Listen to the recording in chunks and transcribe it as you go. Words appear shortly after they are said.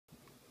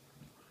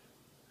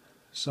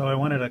So I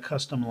wanted a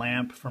custom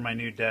lamp for my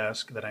new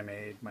desk that I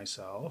made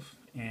myself,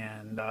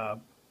 and I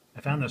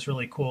found this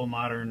really cool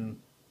modern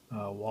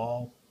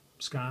wall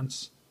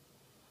sconce,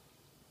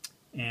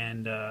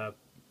 and I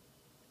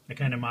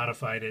kind of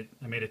modified it.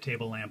 I made a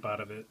table lamp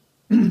out of it.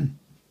 And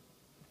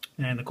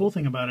the cool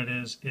thing about it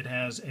is it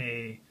has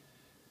a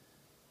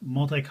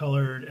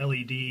multicolored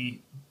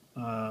LED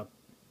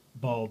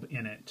bulb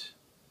in it.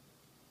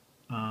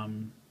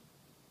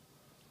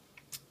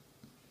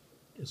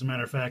 As a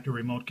matter of fact, a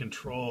remote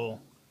control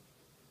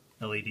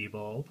LED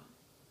bulb.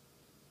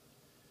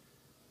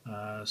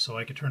 So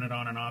I could turn it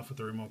on and off with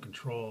the remote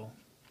control.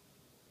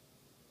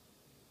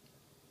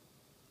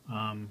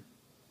 You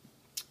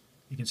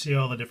can see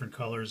all the different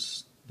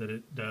colors that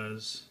it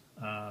does.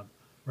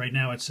 Right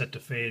now it's set to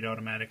fade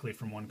automatically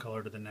from one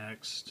color to the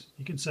next.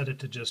 You can set it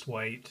to just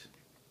white.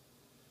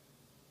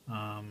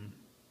 You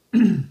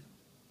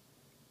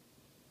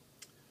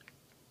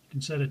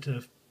can set it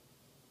to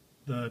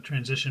the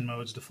transition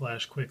modes to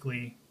flash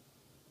quickly,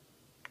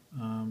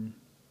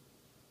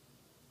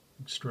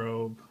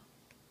 strobe,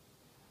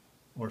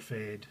 or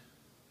fade.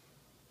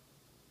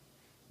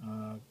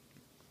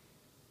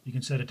 You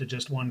can set it to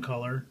just one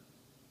color,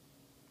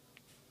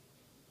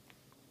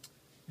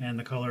 and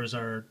the colors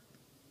are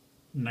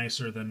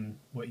nicer than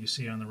what you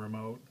see on the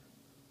remote.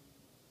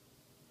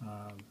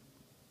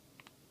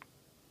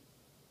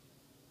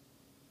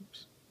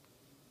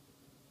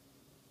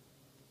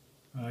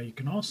 You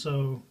can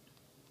also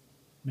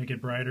make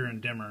it brighter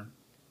and dimmer.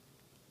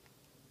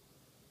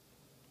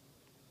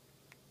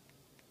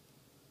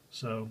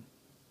 So,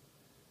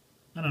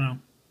 I don't know.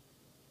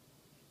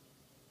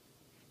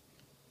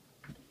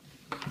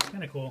 It's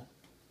kind of cool.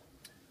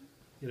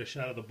 Get a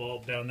shot of the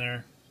bulb down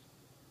there.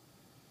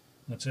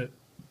 That's it.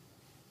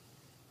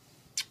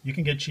 You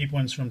can get cheap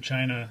ones from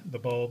China, the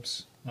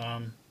bulbs,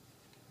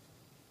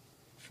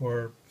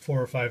 for $4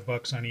 or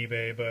 $5 on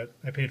eBay, but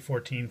I paid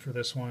 $14 for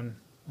this one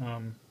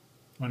on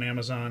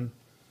Amazon.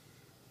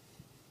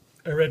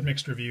 I read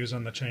mixed reviews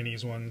on the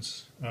Chinese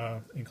ones,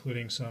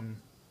 including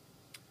some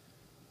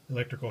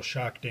electrical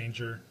shock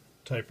danger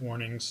type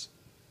warnings.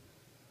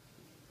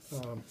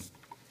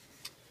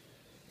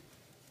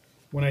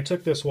 When I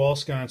took this wall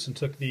sconce and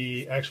took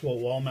the actual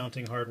wall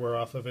mounting hardware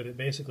off of it, it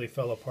basically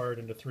fell apart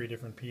into 3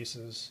 different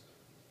pieces.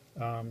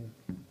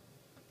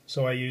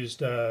 So I used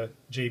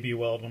JB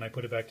Weld when I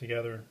put it back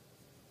together.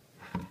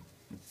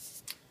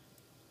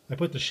 I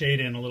put the shade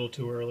in a little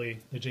too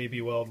early. The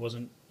JB Weld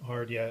wasn't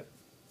hard yet.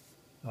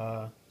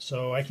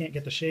 So I can't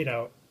get the shade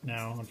out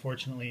now,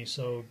 unfortunately,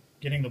 so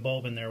getting the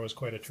bulb in there was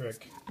quite a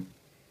trick.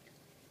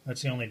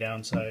 That's the only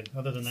downside.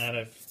 Other than that,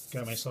 I've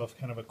got myself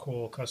kind of a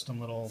cool custom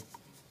little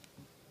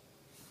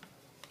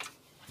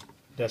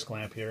desk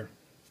lamp here.